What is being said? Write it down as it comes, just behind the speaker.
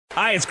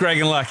Hi, it's Greg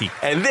and Lucky.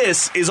 And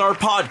this is our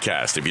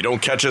podcast. If you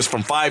don't catch us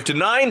from 5 to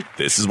 9,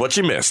 this is what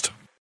you missed.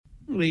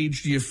 What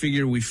age do you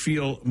figure we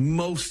feel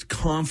most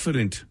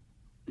confident?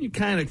 You're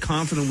kind of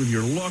confident with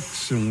your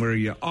looks and where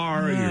you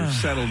are. You're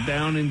settled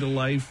down into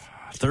life.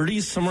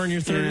 30s, somewhere in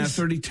your 30s? Yeah,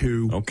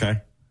 32.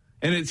 Okay.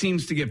 And it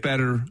seems to get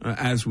better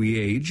as we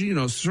age. You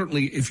know,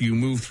 certainly if you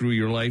move through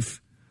your life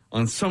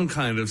on some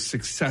kind of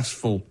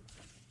successful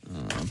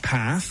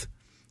path,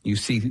 you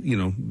see, you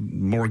know,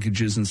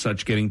 mortgages and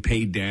such getting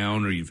paid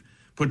down, or you've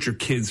put your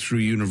kids through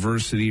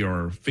university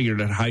or figured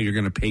out how you're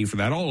going to pay for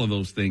that. All of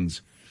those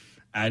things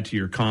add to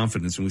your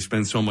confidence. And we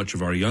spend so much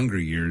of our younger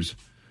years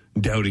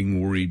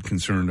doubting, worried,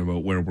 concerned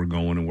about where we're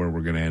going and where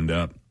we're going to end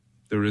up.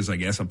 There is, I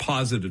guess, a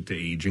positive to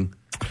aging.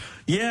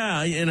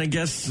 Yeah, and I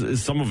guess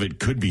some of it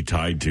could be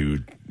tied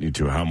to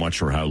how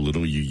much or how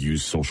little you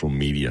use social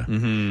media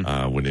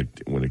when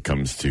it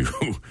comes to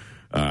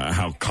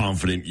how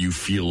confident you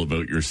feel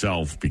about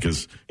yourself.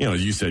 Because, you know,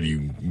 as you said,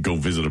 you go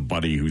visit a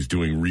buddy who's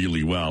doing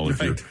really well.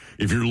 Right.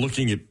 If you're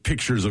looking at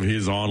pictures of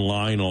his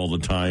online all the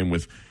time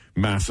with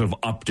massive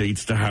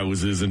updates to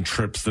houses and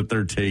trips that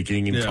they're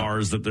taking and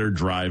cars that they're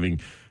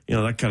driving, you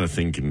know, that kind of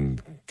thing can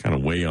kind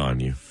of weigh on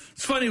you.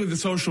 It's funny with the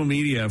social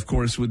media, of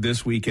course, with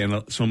this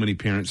weekend, so many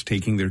parents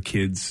taking their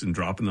kids and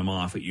dropping them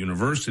off at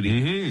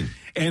university. Mm-hmm.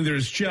 And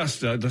there's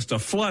just a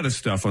flood of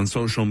stuff on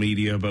social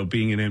media about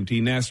being an empty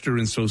nester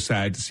and so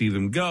sad to see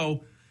them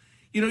go.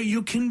 You know,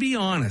 you can be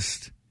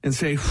honest and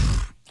say,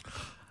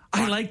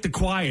 I like the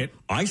quiet.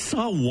 I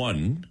saw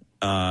one,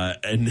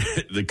 and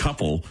the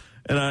couple,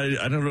 and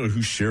I don't know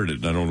who shared it,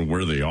 and I don't know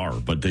where they are,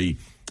 but they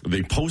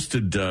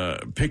posted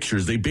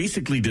pictures. They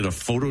basically did a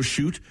photo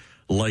shoot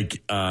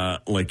like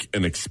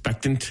an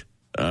expectant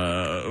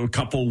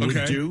couple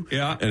would do.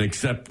 Yeah. And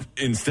except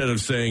instead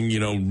of saying, you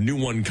know,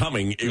 new one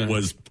coming, it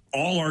was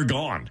all are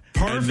gone.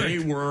 Perfect. And they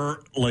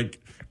were like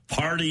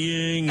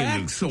partying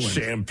and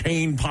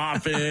champagne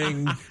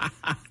popping.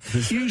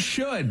 You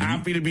should.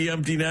 Happy to be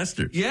empty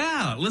nesters.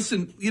 Yeah.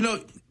 Listen, you know,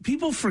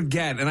 people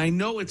forget, and I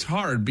know it's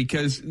hard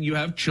because you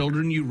have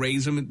children, you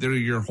raise them, they're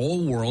your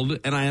whole world,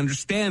 and I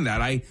understand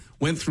that. I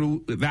went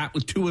through that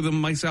with two of them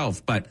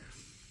myself, but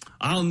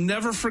I'll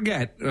never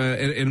forget,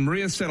 and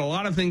Maria said a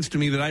lot of things to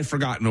me that I've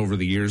forgotten over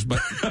the years, but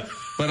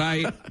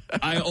I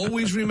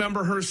always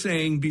remember her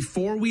saying,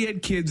 before we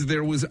had kids,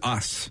 there was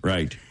us.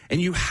 Right. And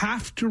you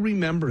have to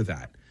remember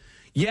that.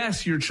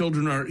 Yes, your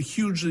children are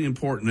hugely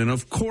important, and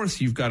of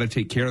course you've got to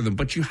take care of them,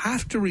 but you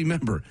have to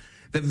remember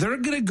that they're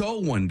going to go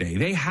one day.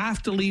 They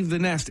have to leave the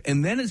nest,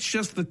 and then it's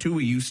just the two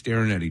of you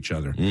staring at each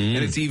other.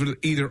 And it's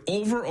either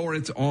over or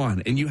it's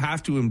on, and you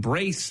have to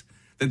embrace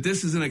that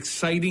this is an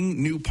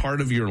exciting new part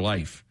of your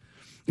life.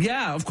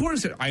 Yeah, of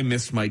course, I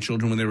missed my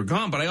children when they were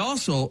gone, but I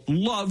also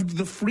loved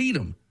the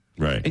freedom.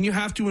 Right. And you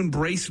have to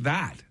embrace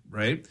that,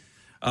 right?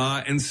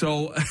 And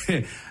so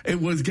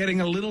it was getting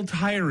a little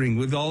tiring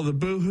with all the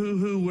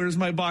boo-hoo-hoo, where's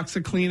my box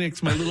of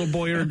Kleenex? My little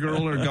boy or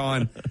girl are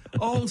gone.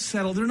 Oh,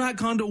 settle. They're not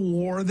gone to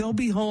war. They'll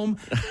be home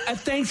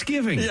at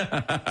Thanksgiving.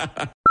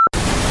 Yeah.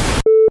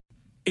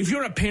 If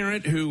you're a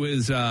parent who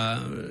is,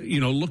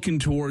 looking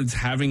towards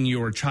having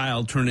your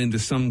child turn into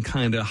some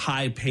kind of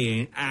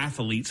high-paying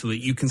athlete so that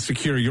you can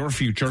secure your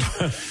future,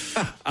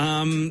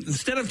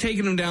 instead of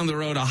taking them down the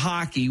road of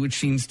hockey, which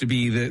seems to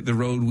be the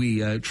road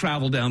we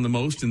travel down the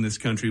most in this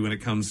country when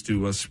it comes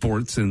to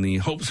sports and the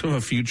hopes of a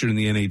future in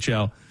the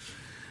NHL,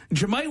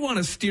 you might want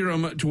to steer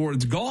them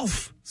towards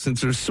golf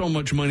since there's so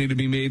much money to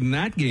be made in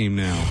that game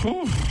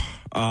now.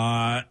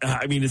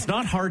 I mean, it's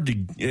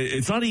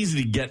not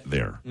easy to get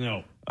there.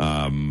 No.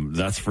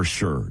 That's for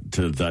sure,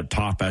 to that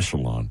top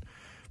echelon.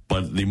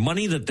 But the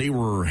money that they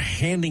were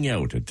handing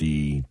out at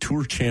the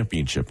Tour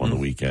Championship on the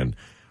weekend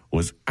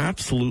was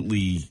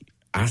absolutely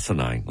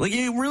asinine. Like,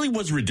 it really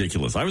was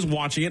ridiculous. I was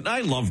watching it, and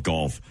I love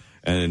golf.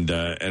 And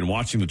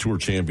watching the Tour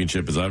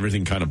Championship as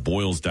everything kind of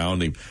boils down.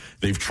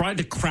 They've tried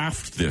to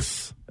craft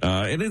this.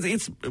 And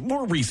it's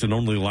more recent,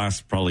 only the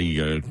last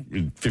probably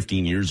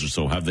 15 years or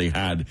so have they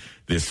had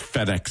this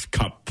FedEx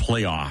Cup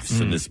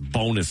playoffs and this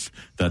bonus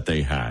that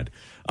they had.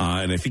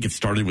 And I think it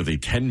started with a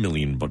 $10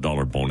 million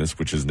bonus,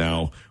 which is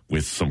now,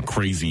 with some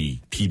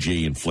crazy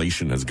PGA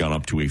inflation, has gone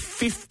up to a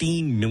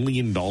 $15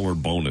 million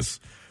bonus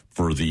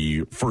for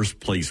the first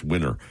place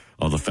winner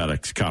of the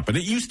FedEx Cup. And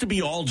it used to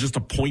be all just a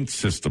point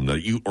system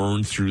that you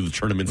earned through the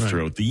tournaments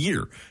throughout the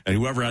year. And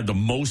whoever had the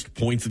most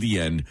points at the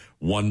end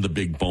won the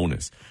big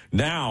bonus.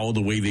 Now,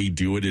 the way they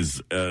do it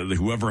is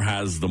whoever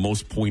has the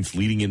most points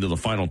leading into the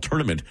final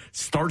tournament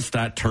starts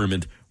that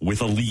tournament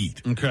with a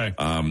lead. Okay.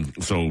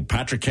 So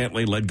Patrick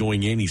Cantlay led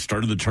going in. He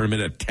started the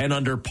tournament at 10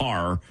 under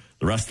par.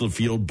 The rest of the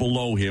field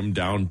below him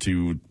down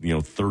to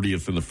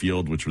 30th in the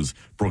field, which was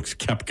Brooks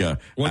Koepka.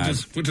 What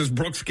does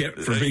Brooks get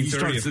for being 30th? He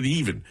starts at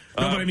even.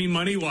 No, but I mean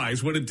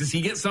money-wise. Does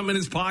he get something in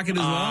his pocket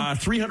as well?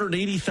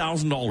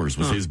 $380,000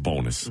 was his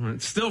bonus.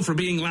 Right. Still for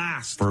being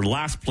last. For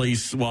last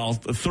place,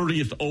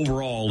 30th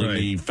overall in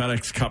the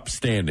FedEx Cup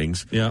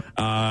standings. Yeah.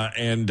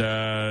 And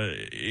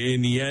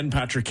in the end,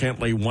 Patrick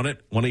Cantlay won a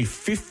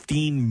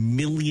 $15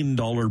 million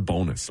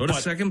bonus. What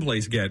does second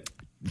place get?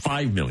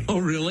 $5 million. Oh,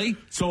 really?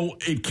 So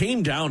it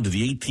came down to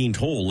the 18th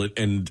hole,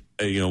 and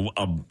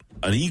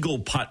an eagle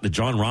putt that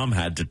John Rahm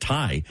had to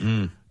tie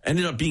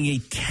ended up being a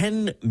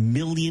 $10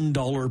 million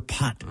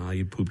putt. Oh,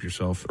 you poop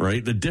yourself.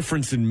 Right? The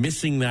difference in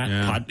missing that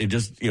putt, it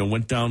just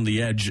went down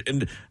the edge.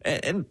 And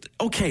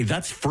okay,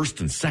 that's first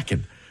and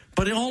second.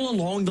 But all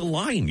along the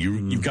line,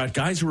 you've got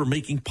guys who are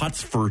making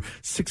putts for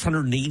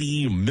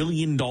 $680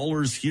 million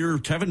here.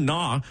 Kevin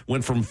Na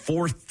went from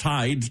fourth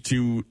tied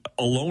to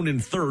alone in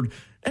third.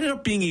 Ended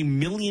up being $1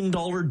 million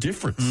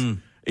difference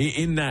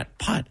in that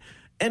putt.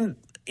 And,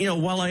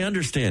 while I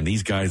understand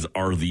these guys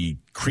are the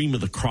cream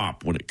of the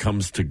crop when it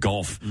comes to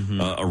golf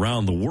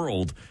around the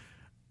world,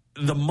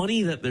 the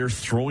money that they're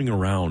throwing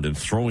around and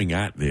throwing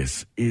at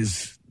this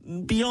is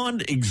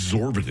beyond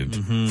exorbitant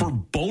for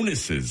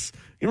bonuses.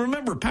 You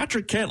remember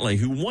Patrick Cantlay,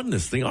 who won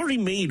this thing, already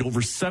made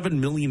over $7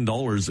 million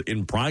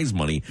in prize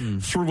money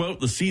throughout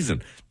the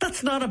season.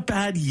 That's not a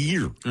bad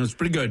year. That's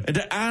pretty good. And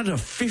to add a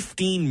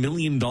 $15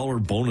 million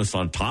bonus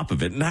on top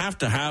of it and have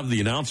to have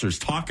the announcers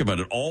talk about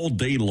it all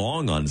day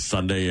long on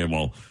Sunday, and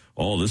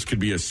this could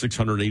be a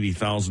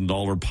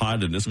 $680,000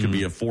 putt and this could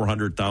be a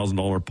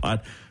 $400,000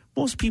 putt.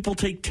 Most people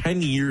take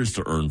 10 years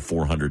to earn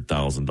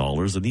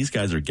 $400,000, and these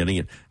guys are getting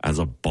it as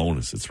a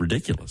bonus. It's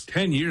ridiculous.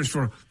 10 years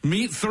for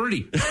me,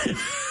 30.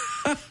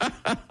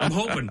 I'm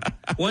hoping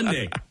one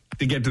day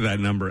to get to that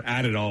number,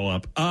 add it all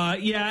up.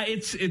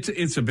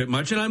 It's a bit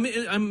much, and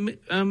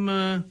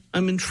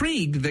I'm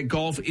intrigued that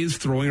golf is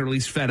throwing, or at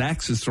least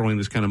FedEx is throwing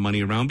this kind of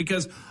money around,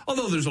 because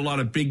although there's a lot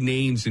of big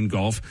names in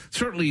golf,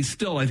 certainly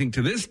still, I think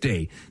to this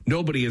day,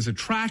 nobody has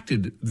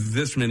attracted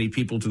this many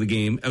people to the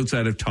game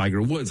outside of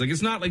Tiger Woods. Like,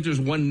 it's not like there's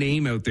one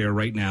name out there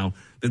right now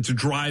that's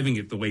driving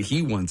it the way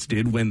he once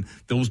did when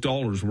those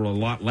dollars were a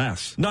lot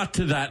less. Not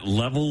to that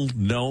level,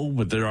 no,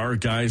 but there are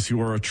guys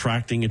who are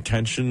attracting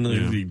attention,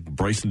 the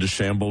Bryson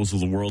DeChambeaus of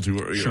the world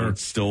who are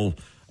still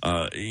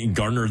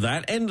garner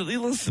that. And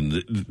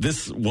listen,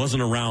 this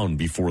wasn't around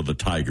before the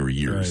Tiger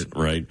years,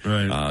 right?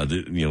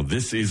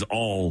 This is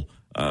all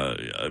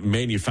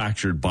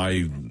manufactured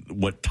by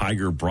what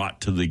Tiger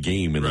brought to the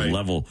game and the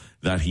level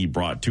that he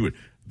brought to it.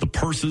 The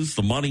purses,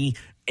 the money,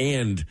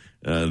 and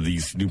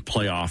these new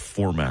playoff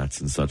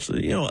formats and such.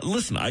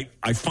 Listen,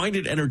 I find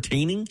it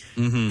entertaining,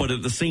 but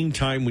at the same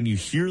time, when you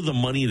hear the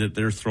money that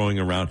they're throwing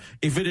around,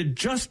 if it had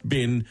just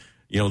been,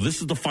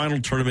 this is the final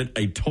tournament,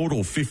 a total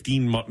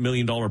 $15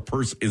 million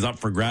purse is up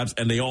for grabs,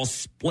 and they all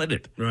split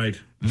it. Right.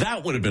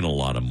 That would have been a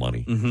lot of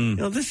money.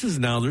 This is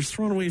now, they're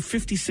throwing away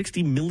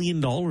 $50-60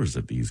 million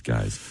at these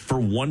guys for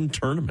one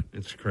tournament.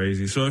 It's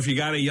crazy. So if you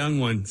got a young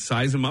one,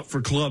 size them up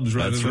for clubs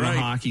rather than a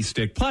hockey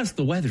stick. Plus,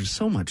 the weather's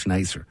so much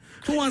nicer.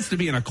 Who wants to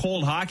be in a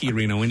cold hockey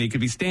arena when you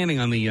could be standing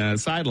on the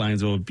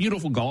sidelines of a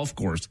beautiful golf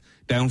course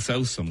down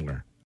south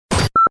somewhere?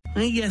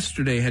 I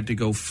yesterday had to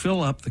go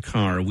fill up the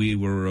car. We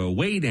were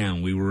way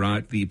down. We were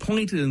at the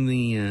point in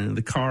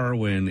the car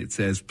when it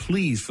says,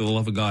 please, for the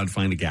love of God,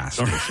 find a gas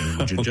station.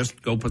 Would you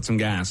just go put some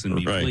gas in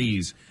me,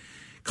 please?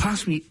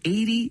 Cost me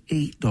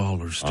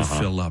 $88 to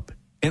fill up.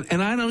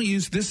 And I don't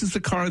use, this is the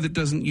car that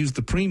doesn't use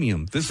the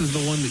premium. This is the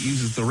one that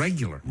uses the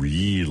regular.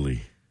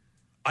 Really?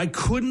 I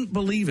couldn't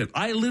believe it.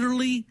 I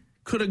literally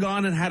could have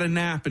gone and had a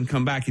nap and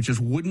come back. It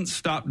just wouldn't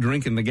stop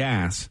drinking the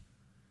gas.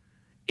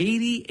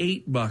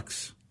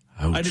 $88.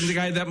 Ouch. I didn't think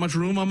I had that much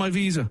room on my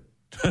Visa.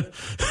 I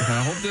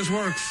hope this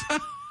works.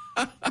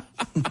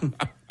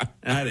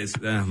 That is,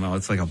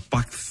 it's like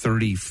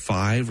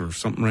 $1.35 or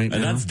something right now.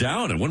 And that's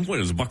down. At one point,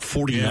 it was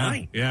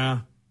 $1.49. Yeah.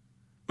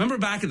 Remember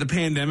back at the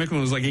pandemic when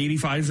it was like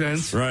 85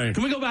 cents? Right.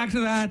 Can we go back to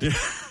that?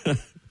 Yeah.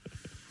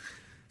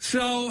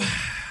 So,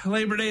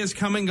 Labor Day is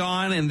come and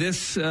gone, and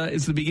this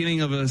is the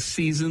beginning of a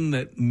season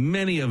that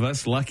many of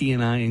us, Lucky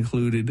and I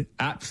included,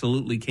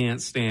 absolutely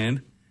can't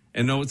stand.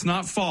 And no, it's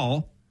not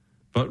fall,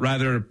 but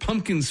rather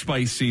pumpkin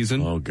spice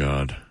season. Oh,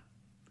 God.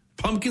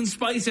 Pumpkin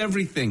spice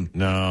everything.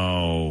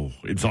 No.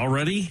 It's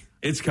already?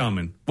 It's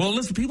coming. Well,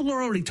 listen, people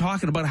are already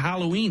talking about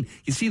Halloween.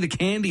 You see the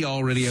candy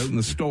already out in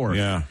the store.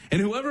 Yeah.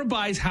 And whoever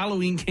buys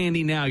Halloween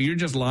candy now, you're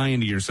just lying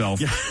to yourself.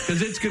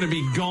 Because it's going to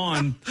be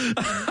gone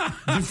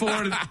before...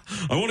 I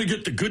want to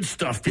get the good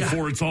stuff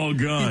before it's all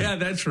gone. Yeah,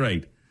 that's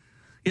right.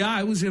 Yeah,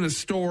 I was in a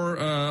store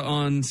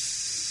on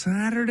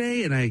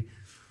Saturday, and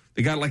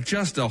they got like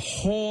just a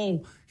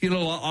whole... a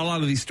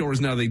lot of these stores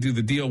now, they do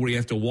the deal where you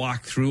have to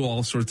walk through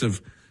all sorts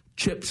of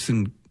chips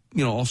and,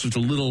 all sorts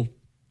of little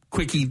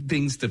quickie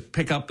things to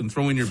pick up and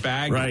throw in your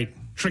bag. Right.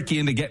 Trick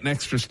you into getting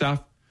extra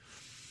stuff.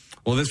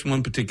 Well, this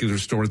one particular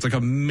store, it's like a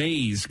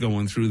maze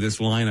going through this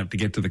lineup to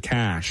get to the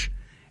cash.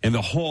 And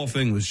the whole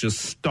thing was just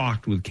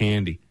stocked with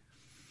candy.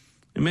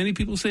 And many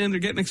people saying they're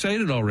getting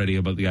excited already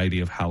about the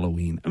idea of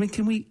Halloween. I mean,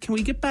 can we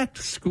get back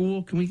to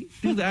school? Can we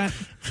do that?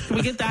 Can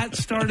we get that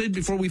started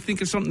before we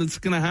think of something that's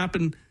going to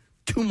happen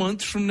 2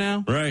 months from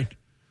now? Right.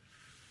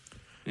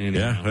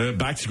 Anyhow. Yeah,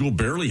 back to school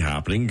barely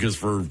happening because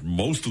for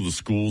most of the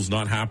schools,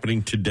 not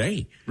happening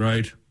today.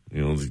 Right.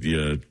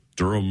 The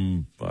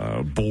Durham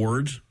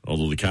board,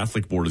 although the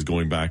Catholic board is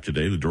going back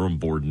today, the Durham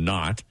board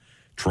not.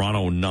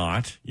 Toronto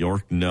not.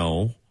 York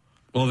no.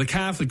 Well, the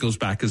Catholic goes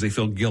back because they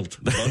feel guilt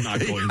about not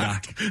going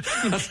back.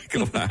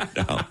 Go back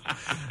now.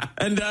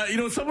 And,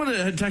 someone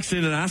had texted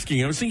in and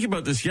asking, I was thinking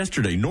about this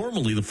yesterday.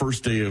 Normally, the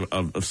first day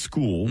of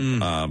school,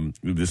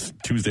 this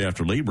Tuesday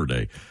after Labor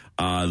Day,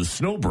 the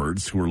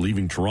Snowbirds, who are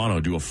leaving Toronto,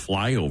 do a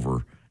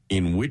flyover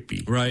in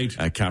Whitby. Right.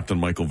 At Captain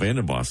Michael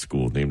Vandenbosch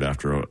School, named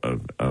after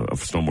a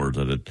snowbird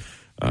that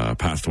had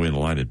passed away in the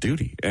line of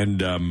duty.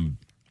 And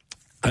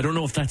I don't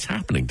know if that's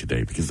happening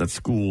today because that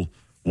school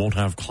won't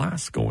have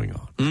class going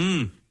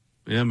on.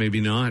 Yeah, maybe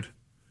not.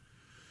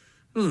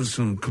 Well, there's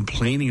some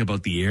complaining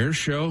about the air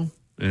show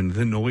and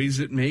the noise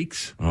it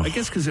makes. I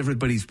guess because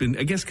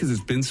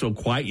it's been so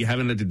quiet, you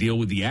haven't had to deal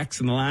with the X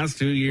in the last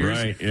 2 years.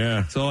 Right,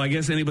 yeah. So I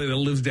guess anybody that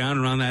lives down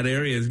around that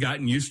area has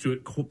gotten used to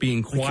it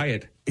being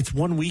quiet. It's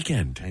one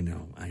weekend. I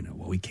know.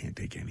 Well, we can't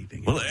take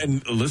anything. Well,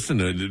 and listen,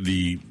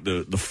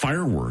 the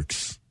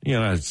fireworks,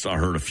 I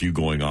heard a few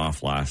going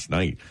off last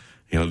night.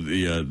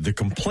 The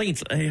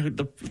complaints,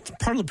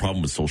 part of the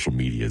problem with social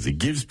media is it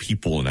gives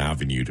people an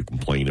avenue to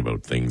complain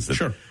about things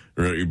that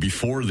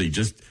before they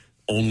just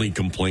only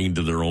complained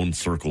to their own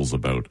circles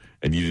about,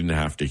 and you didn't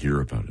have to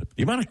hear about it.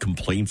 The amount of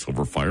complaints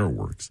over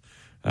fireworks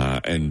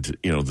and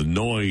the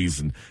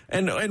noise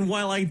and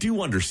while I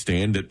do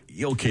understand that,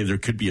 okay, there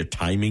could be a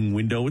timing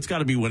window, it's got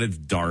to be when it's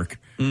dark.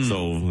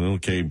 So,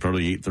 okay,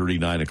 probably 8:30,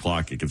 9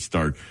 o'clock it can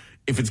start.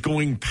 If it's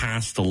going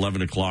past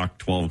 11 o'clock,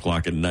 12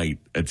 o'clock at night,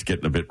 it's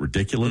getting a bit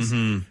ridiculous.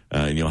 And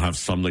you'll have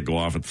some that go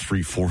off at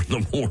 3, 4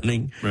 in the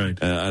morning. Right.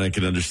 And I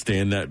can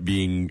understand that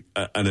being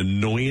an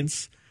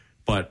annoyance.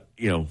 But,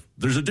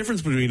 there's a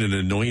difference between an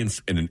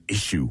annoyance and an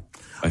issue,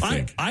 I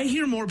think. I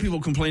hear more people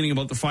complaining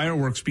about the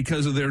fireworks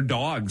because of their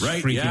dogs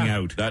freaking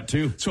out. That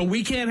too. So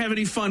we can't have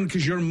any fun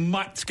because your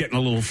mutt's getting a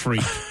little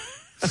freaked.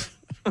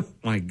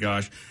 My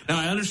gosh. Now,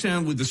 I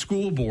understand with the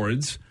school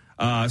boards...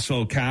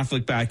 so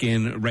Catholic back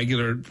in,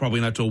 regular, probably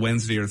not till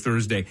Wednesday or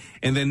Thursday.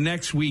 And then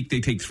next week, they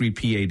take 3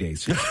 PA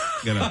days.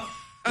 Got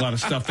a lot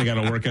of stuff they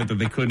got to work out that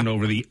they couldn't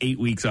over the 8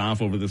 weeks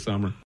off over the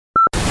summer.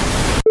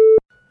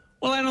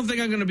 Well, I don't think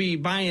I'm going to be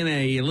buying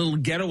a little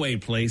getaway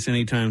place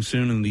anytime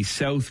soon in the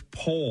South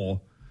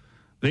Pole.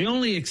 They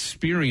only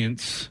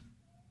experience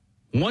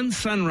one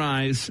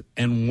sunrise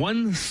and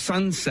one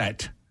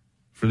sunset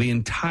for the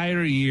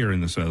entire year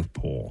in the South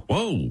Pole.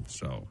 Whoa.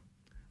 So...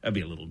 that'd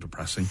be a little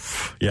depressing.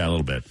 Yeah, a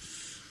little bit.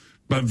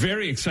 But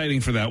very exciting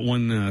for that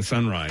one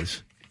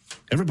sunrise.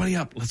 Everybody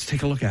up. Let's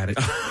take a look at it.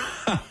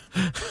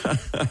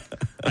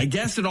 I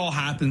guess it all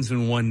happens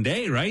in one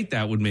day, right?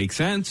 That would make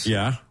sense.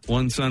 Yeah.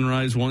 One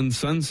sunrise, one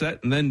sunset,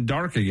 and then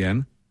dark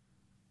again,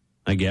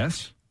 I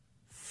guess.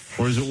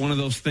 Or is it one of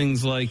those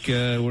things like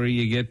where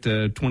you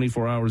get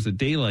 24 hours of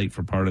daylight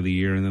for part of the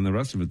year and then the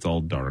rest of it's all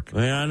dark?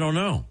 Yeah, I don't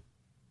know.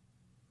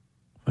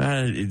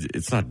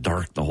 It's not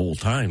dark the whole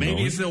time.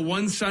 Maybe it's the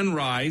one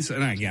sunrise,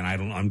 and again,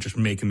 I'm just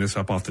making this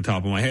up off the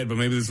top of my head, but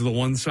maybe this is the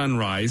one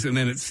sunrise, and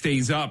then it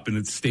stays up and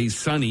it stays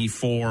sunny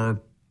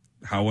for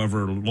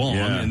however long,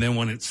 and then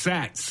when it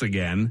sets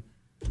again,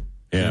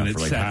 and it for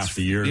like half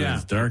the year,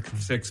 it's dark.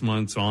 6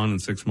 months on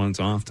and 6 months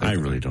off. I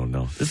really don't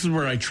know. This is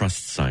where I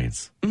trust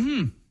science.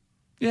 Mm-hmm.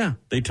 Yeah,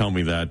 they tell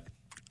me that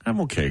I'm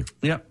okay.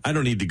 Yeah, I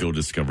don't need to go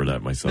discover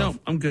that myself.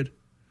 No, I'm good.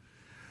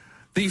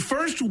 The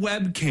first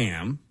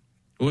webcam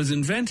was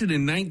invented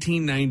in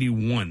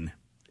 1991,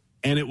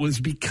 and it was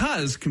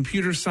because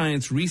computer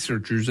science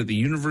researchers at the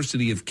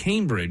University of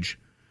Cambridge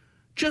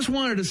just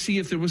wanted to see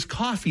if there was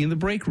coffee in the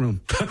break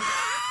room.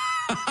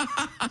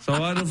 So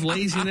out of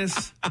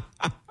laziness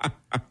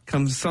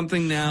comes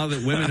something now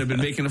that women have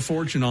been making a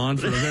fortune on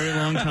for a very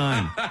long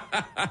time.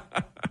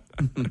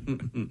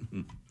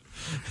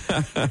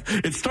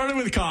 It started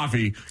with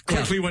coffee,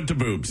 quickly went to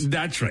boobs.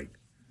 That's right.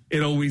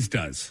 It always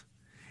does.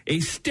 A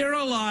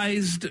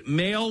sterilized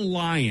male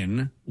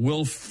lion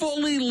will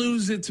fully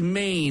lose its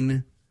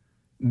mane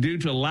due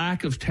to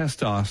lack of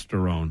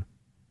testosterone.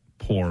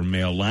 Poor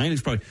male lion.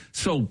 He's probably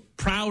so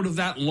proud of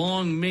that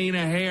long mane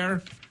of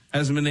hair.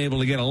 Hasn't been able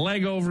to get a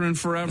leg over in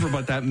forever,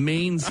 but that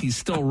mane's, he's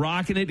still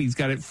rocking it. He's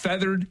got it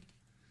feathered.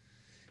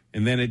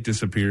 And then it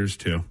disappears,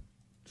 too.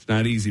 It's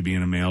not easy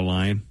being a male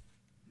lion.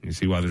 You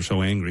see why they're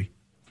so angry.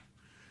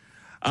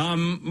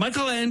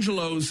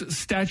 Michelangelo's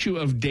statue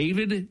of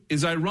David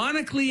is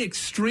ironically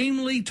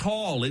extremely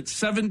tall. It's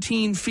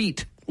 17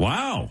 feet.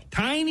 Wow.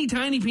 Tiny,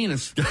 tiny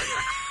penis.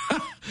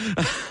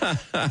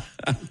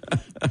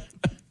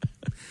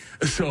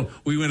 So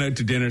we went out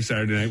to dinner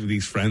Saturday night with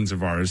these friends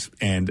of ours,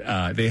 and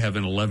they have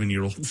an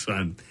 11-year-old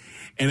son.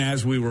 And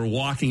as we were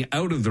walking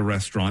out of the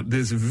restaurant,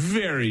 this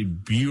very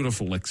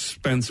beautiful,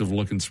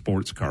 expensive-looking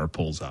sports car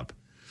pulls up.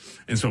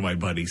 And so my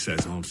buddy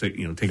says, take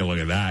a look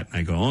at that. And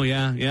I go, oh,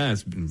 yeah,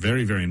 it's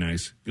very, very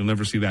nice. You'll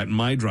never see that in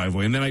my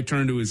driveway. And then I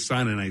turned to his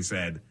son and I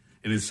said,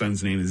 and his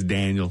son's name is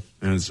Daniel,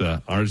 and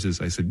ours is,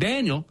 I said,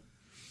 Daniel,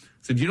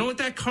 I said, you know what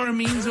that car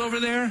means over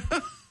there?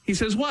 He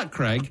says, what,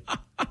 Craig?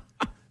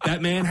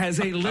 That man has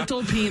a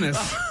little penis.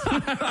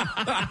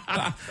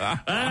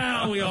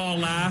 We all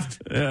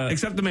laughed,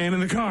 except the man in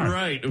the car.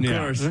 Right, of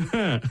course.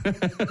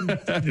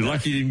 You're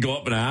lucky you didn't go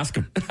up and ask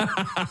him.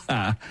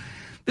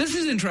 This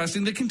is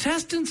interesting. The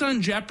contestants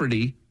on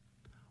Jeopardy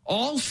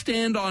all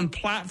stand on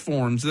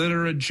platforms that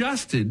are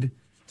adjusted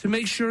to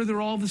make sure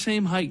they're all the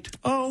same height.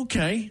 Oh,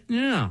 okay.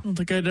 Yeah. I don't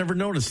think I'd ever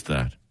noticed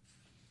that.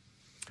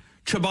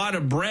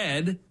 Ciabatta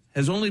bread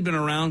has only been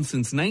around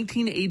since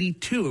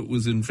 1982. It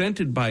was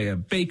invented by a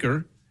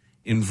baker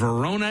in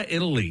Verona,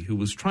 Italy, who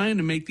was trying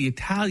to make the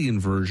Italian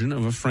version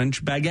of a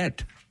French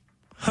baguette.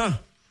 Huh.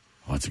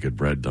 Oh, that's a good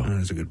bread, though. That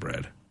is a good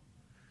bread.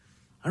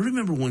 I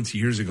remember once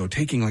years ago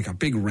taking like a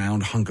big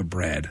round hunk of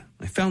bread.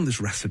 I found this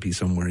recipe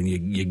somewhere, and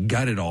you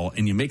gut it all,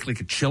 and you make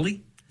like a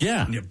chili.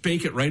 Yeah. And you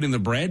bake it right in the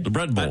bread. The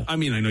bread bowl. I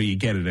mean, I know you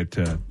get it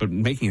at, but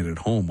making it at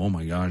home, oh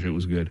my gosh, it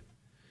was good.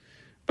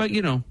 But,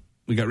 you know,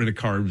 we got rid of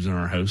carbs in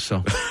our house,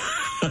 so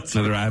that's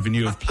another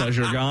avenue of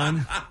pleasure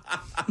gone.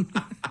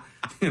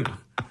 You know.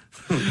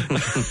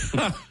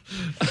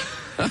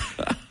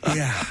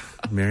 Yeah.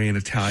 Marry an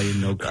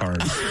Italian, no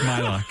carbs.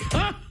 My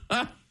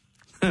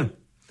luck.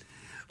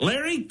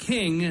 Larry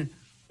King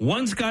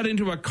once got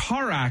into a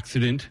car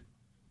accident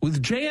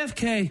with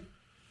JFK.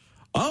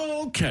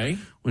 Oh, okay.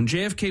 When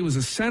JFK was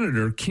a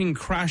senator, King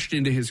crashed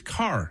into his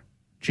car.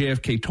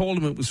 JFK told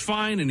him it was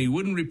fine and he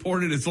wouldn't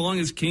report it as long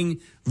as King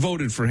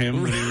voted for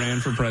him when he ran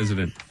for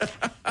president.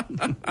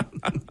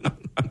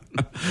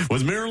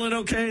 Was Marilyn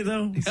okay,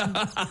 though?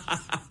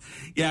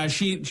 Yeah,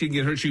 she didn't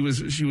get hurt. She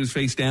was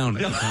face down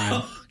at the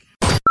time.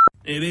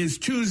 It is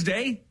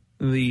Tuesday,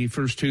 the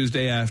first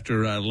Tuesday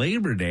after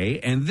Labor Day,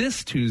 and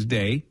this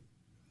Tuesday,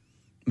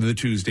 the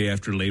Tuesday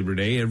after Labor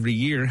Day, every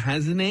year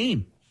has a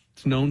name.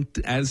 It's known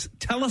as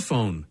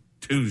Telephone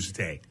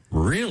Tuesday.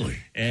 Really?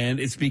 And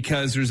it's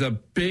because there's a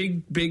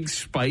big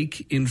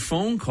spike in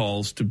phone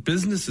calls to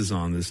businesses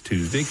on this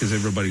Tuesday because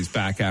everybody's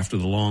back after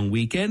the long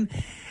weekend.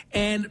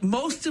 And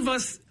most of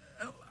us,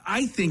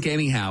 I think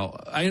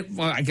anyhow,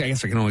 I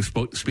guess I can only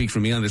speak for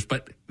me on this,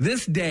 but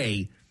this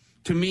day,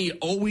 to me,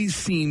 always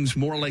seems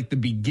more like the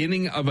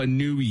beginning of a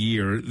new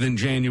year than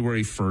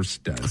January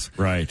 1st does.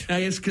 Right.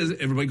 I guess because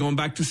everybody going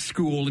back to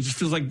school, it just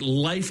feels like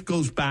life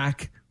goes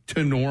back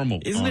to normal.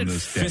 Isn't on it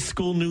this day.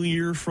 fiscal New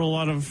Year for a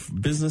lot of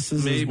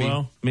businesses as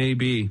well?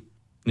 Maybe.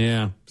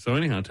 Yeah. So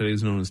anyhow, today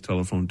is known as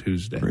Telephone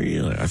Tuesday.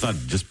 Really? I thought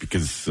just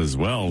because as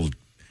well,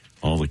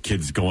 all the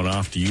kids going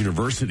off to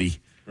university.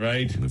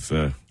 Right. With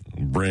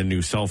brand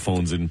new cell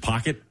phones in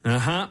pocket.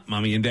 Uh-huh.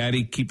 Mommy and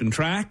Daddy keeping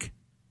track.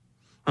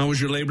 How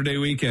was your Labor Day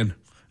weekend?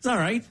 It's all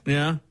right.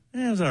 Yeah?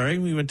 Yeah, it was all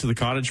right. We went to the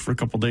cottage for a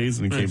couple days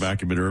and came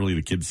back a bit early.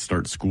 The kids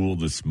start school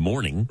this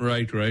morning.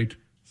 Right.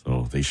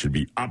 So they should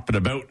be up and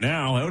about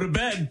now, out of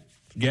bed.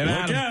 Get Look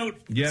at 'em.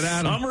 out. Get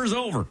at 'em. Summer's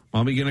over.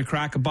 Mommy going to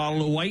crack a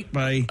bottle of white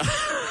by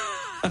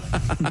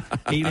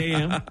 8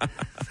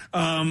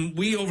 a.m.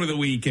 We, over the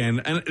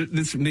weekend, and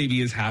this maybe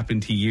has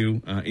happened to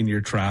you in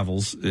your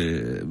travels,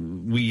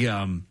 we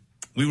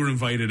were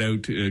invited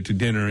out to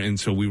dinner, and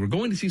so we were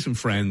going to see some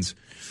friends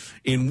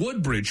in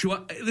Woodbridge.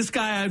 This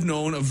guy I've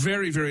known a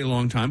very, very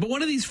long time, but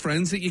one of these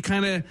friends that you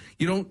kind of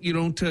you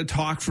don't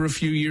talk for a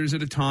few years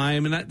at a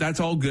time, and that's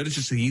all good. It's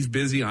just that he's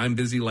busy, I'm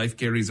busy, life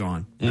carries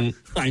on.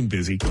 I'm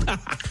busy,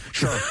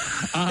 sure.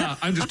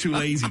 I'm just too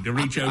lazy to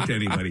reach out to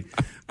anybody.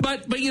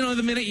 But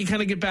the minute you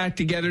kind of get back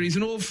together, he's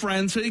an old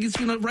friend, so he gets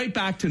right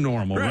back to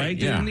normal, right?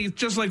 Yeah. And he's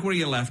just like where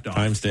you left off.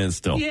 Time stands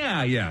still.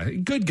 Yeah,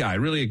 good guy,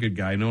 really a good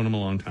guy. Known him a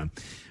long time,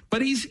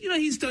 but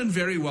he's done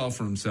very well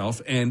for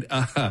himself, and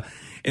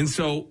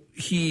so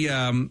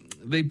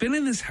they've been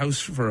in this house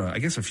for I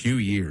guess a few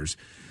years,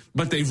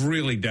 but they've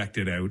really decked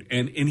it out,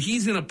 and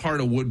he's in a part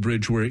of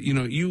Woodbridge where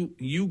you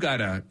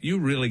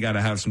really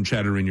gotta have some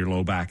cheddar in your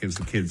low back, as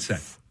the kids say.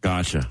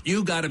 Gotcha.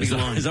 You got to be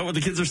Is that what the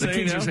kids are saying? The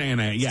kids are saying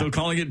that, yeah. Still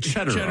calling it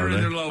cheddar. Cheddar in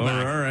their low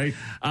back. All right.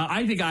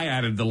 I think I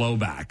added the low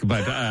back,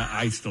 but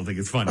I still think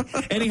it's funny.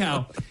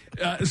 Anyhow,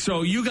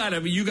 so you got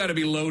to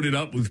be loaded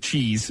up with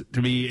cheese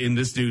to be in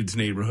this dude's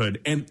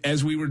neighborhood. And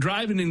as we were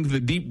driving into the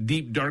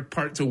deep, dark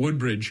parts of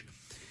Woodbridge,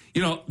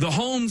 the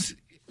homes,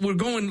 we're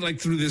going like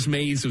through this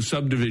maze of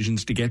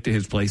subdivisions to get to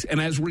his place.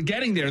 And as we're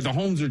getting there, the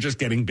homes are just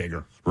getting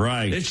bigger.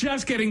 Right. It's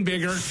just getting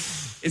bigger.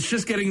 It's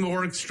just getting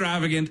more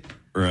extravagant.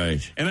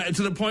 Right. And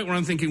to the point where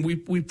I'm thinking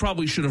we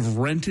probably should have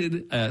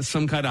rented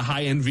some kind of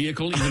high-end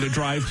vehicle even to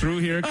drive through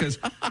here, because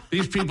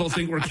these people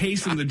think we're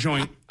casing the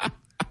joint.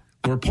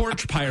 We're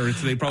porch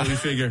pirates, they probably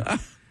figure.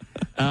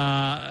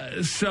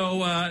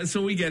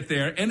 So we get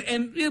there.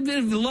 And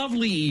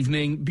lovely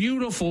evening,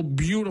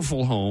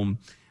 beautiful home.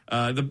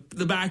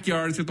 The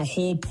backyard's got the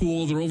whole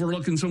pool. They're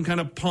overlooking some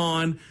kind of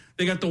pond.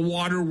 They got the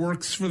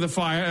waterworks for the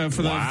fire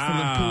for the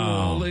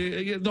pool.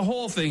 The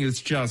whole thing is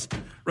just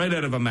right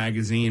out of a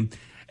magazine.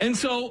 And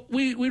so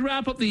we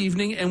wrap up the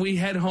evening and we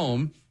head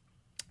home.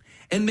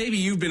 And maybe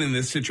you've been in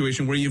this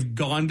situation where you've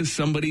gone to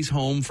somebody's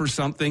home for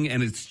something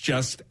and it's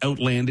just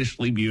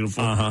outlandishly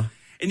beautiful. Uh-huh.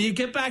 And you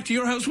get back to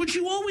your house, which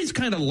you always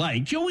kind of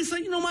liked. You always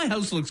think, my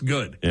house looks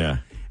good. Yeah.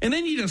 And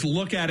then you just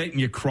look at it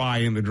and you cry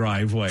in the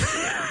driveway.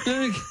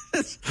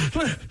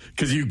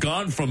 Because you've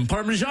gone from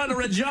Parmigiano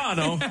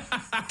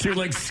Reggiano to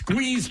like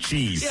squeezed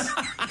cheese. Yeah.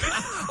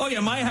 Oh, yeah,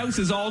 my house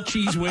is all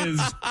cheese whiz.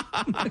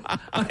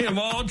 I am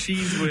all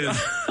cheese whiz.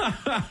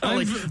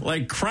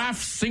 like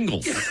Kraft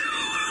singles.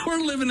 We're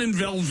living in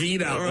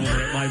Velveeta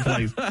over at my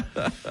place.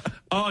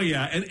 Oh,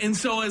 yeah. And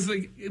so as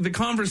the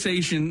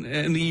conversation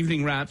in the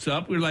evening wraps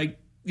up, we're like,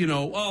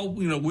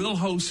 we'll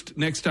host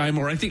next time.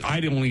 Or I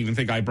don't even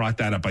think I brought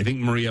that up. I think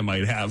Maria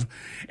might have.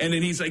 And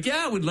then he's like,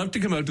 yeah, we'd love to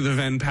come out to the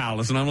Venn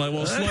Palace. And I'm like,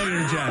 well, slow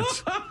your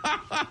jets.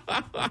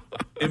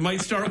 It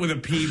might start with a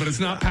P, but it's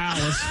not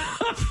Palace.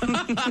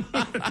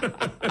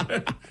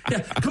 Yeah,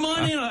 come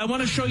on in. I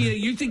want to show you.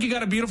 You think you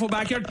got a beautiful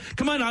backyard?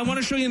 Come on, I want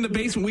to show you in the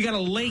basement. We got a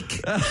lake.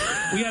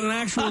 We got an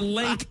actual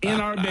lake in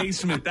our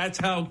basement. That's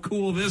how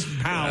cool this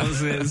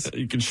palace is.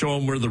 You can show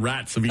them where the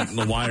rats have eaten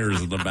the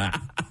wires in the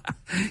back.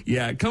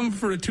 Yeah, come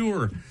for a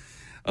tour.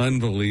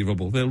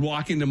 Unbelievable. They'll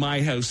walk into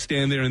my house,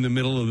 stand there in the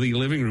middle of the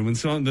living room, and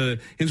so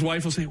his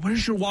wife will say,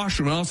 "Where's your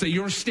washroom?" And I'll say,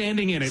 "You're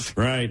standing in it."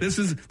 Right. This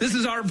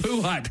is our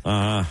boo hut.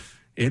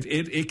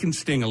 It can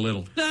sting a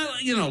little.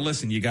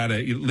 Listen, you gotta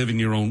live in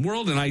your own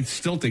world, and I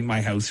still think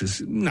my house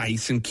is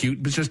nice and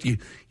cute, but just you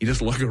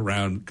just look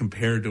around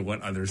compared to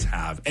what others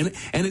have, and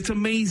it's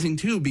amazing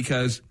too,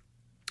 because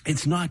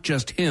it's not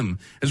just him.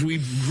 As we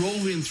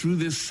drove in through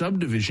this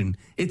subdivision,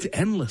 it's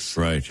endless.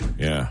 Right.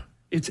 Yeah.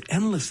 It's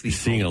endless. You're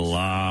seeing a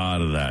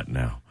lot of that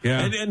now.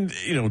 Yeah. And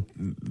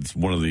it's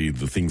one of the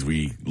things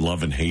we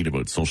love and hate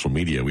about social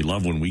media. We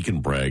love when we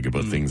can brag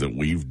about things that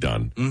we've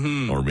done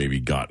or maybe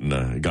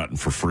gotten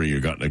for free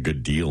or gotten a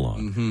good deal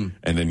on.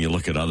 And then you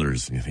look at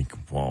others and you think,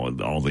 well,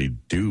 all they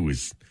do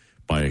is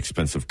buy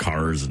expensive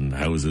cars and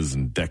houses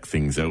and deck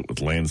things out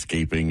with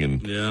landscaping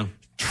and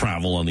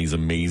travel on these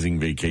amazing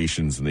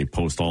vacations, and they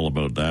post all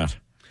about that.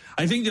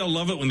 I think they'll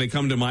love it when they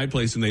come to my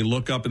place and they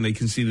look up and they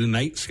can see the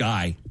night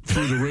sky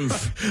through the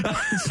roof.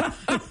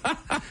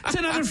 It's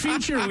another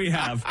feature we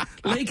have.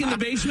 Lake in the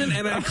basement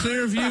and a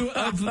clear view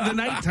of the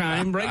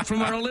nighttime right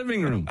from our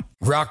living room.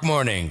 Rock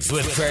Mornings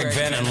with Craig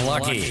Venn and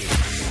Lucky.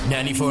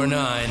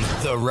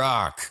 94.9 The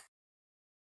Rock.